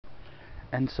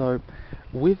And so,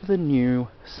 with the new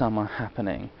summer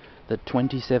happening, the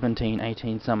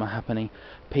 2017-18 summer happening,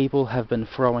 people have been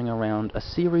throwing around a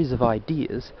series of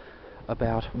ideas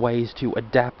about ways to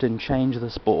adapt and change the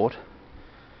sport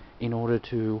in order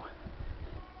to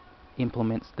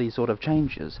implement these sort of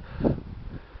changes.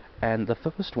 And the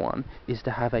first one is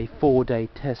to have a 4-day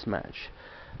test match.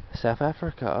 South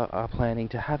Africa are planning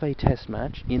to have a test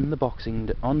match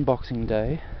on Boxing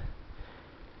Day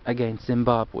against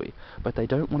Zimbabwe, but they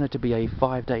don't want it to be a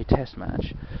 5-day test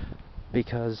match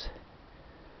because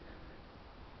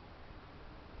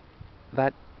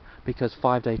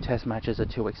 5-day test matches are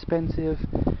too expensive,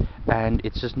 and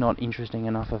it's just not interesting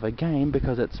enough of a game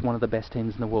because it's one of the best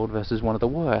teams in the world versus one of the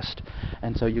worst,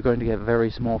 and so you're going to get a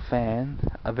very small fan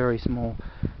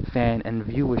and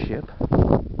viewership.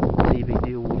 TV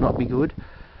deal will not be good,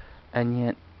 and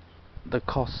yet the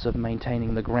costs of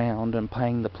maintaining the ground and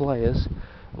paying the players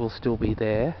will still be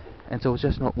there, and so it's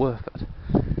just not worth it.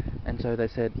 And so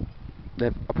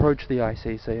they've approached the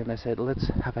ICC and they said, let's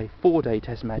have a 4-day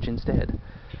test match instead.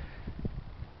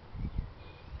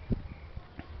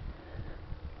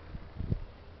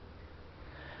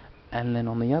 And then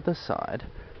on the other side,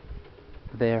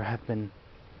 there have been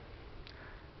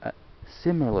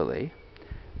similarly,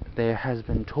 there has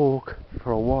been talk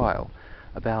for a while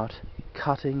about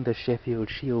cutting the Sheffield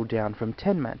Shield down from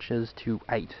 10 matches to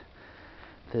 8.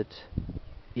 That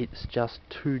it's just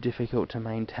too difficult to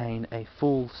maintain a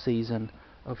full season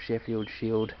of Sheffield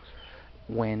Shield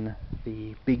when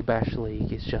the Big Bash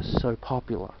League is just so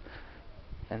popular.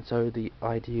 And so the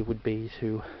idea would be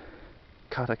to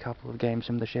cut a couple of games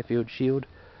from the Sheffield Shield,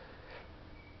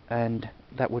 and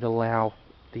that would allow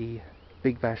the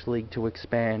Big Bash League to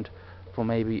expand for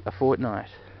maybe a fortnight.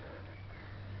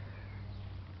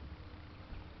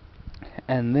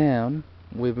 And then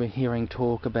we've been hearing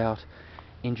talk about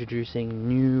introducing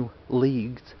new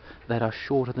leagues that are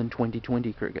shorter than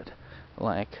 2020 cricket,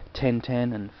 like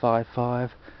 10-10 and 5-5,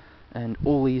 and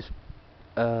all these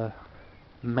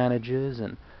managers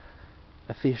and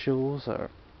officials or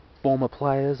former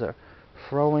players are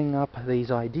throwing up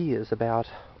these ideas about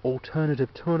alternative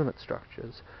tournament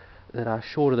structures that are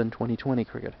shorter than 2020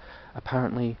 cricket.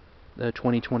 Apparently the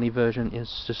 2020 version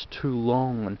is just too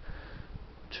long and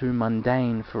too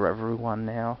mundane for everyone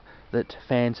now, that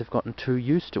fans have gotten too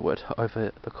used to it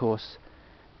over the course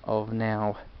of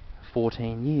now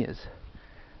 14 years.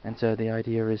 And so the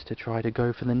idea is to try to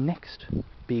go for the next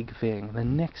big thing, the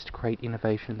next great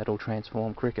innovation that will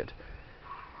transform cricket.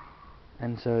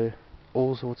 And so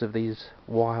all sorts of these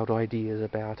wild ideas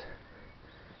about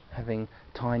having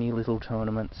tiny little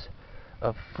tournaments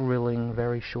of thrilling,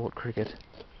 very short cricket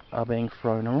are being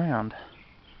thrown around.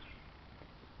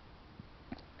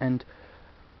 And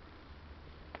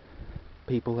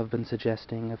people have been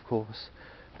suggesting, of course,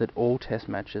 that all test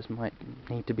matches might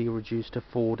need to be reduced to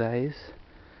 4 days.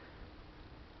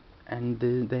 And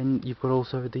then you've got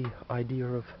also the idea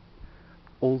of,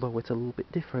 although it's a little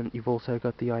bit different, you've also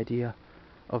got the idea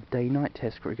of day-night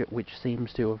test cricket, which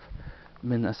seems to have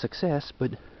been a success,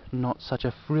 but not such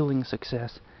a thrilling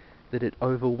success that it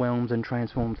overwhelms and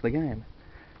transforms the game.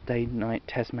 Day-night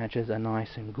test matches are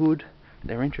nice and good,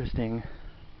 they're interesting,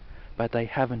 but they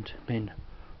haven't been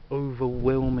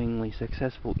overwhelmingly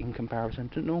successful in comparison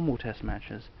to normal test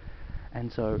matches.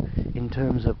 And so, in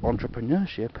terms of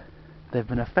entrepreneurship, they've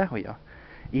been a failure,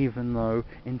 even though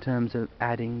in terms of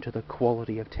adding to the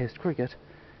quality of test cricket,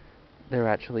 they've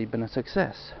actually been a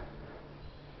success.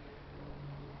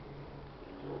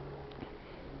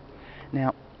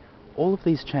 Now, all of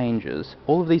these changes,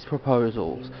 all of these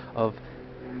proposals of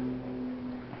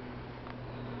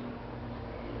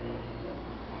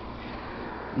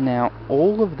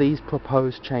all of these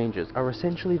proposed changes are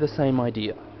essentially the same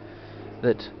idea,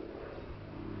 that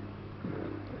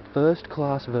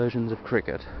first-class versions of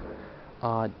cricket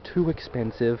are too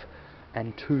expensive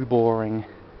and too boring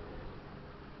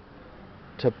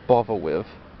to bother with.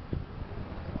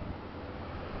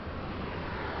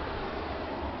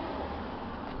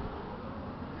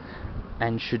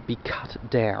 And should be cut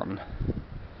down,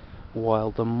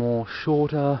 while the more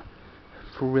shorter,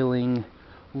 thrilling,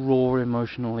 raw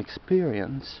emotional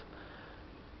experience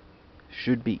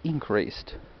should be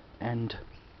increased and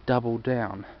doubled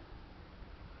down.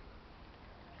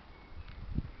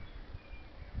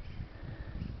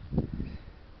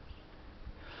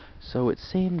 So it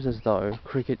seems as though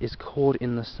cricket is caught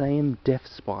in the same death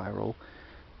spiral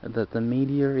that the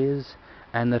media is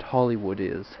and that Hollywood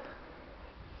is.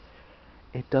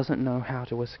 It doesn't know how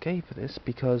to escape this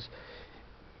because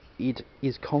it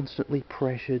is constantly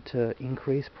pressured to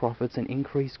increase profits and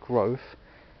increase growth,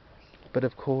 but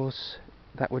of course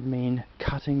that would mean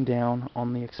cutting down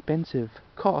on the expensive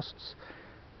costs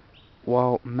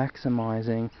while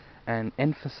maximizing and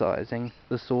emphasizing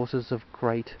the sources of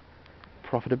great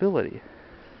profitability.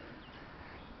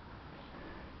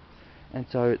 And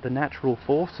so the natural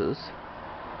forces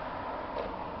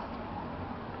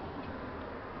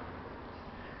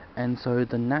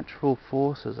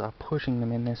are pushing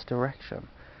them in this direction,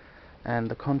 and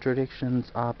the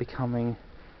contradictions are becoming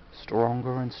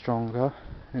stronger and stronger,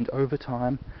 and over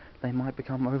time they might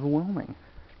become overwhelming.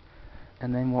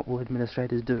 And then what will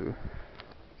administrators do?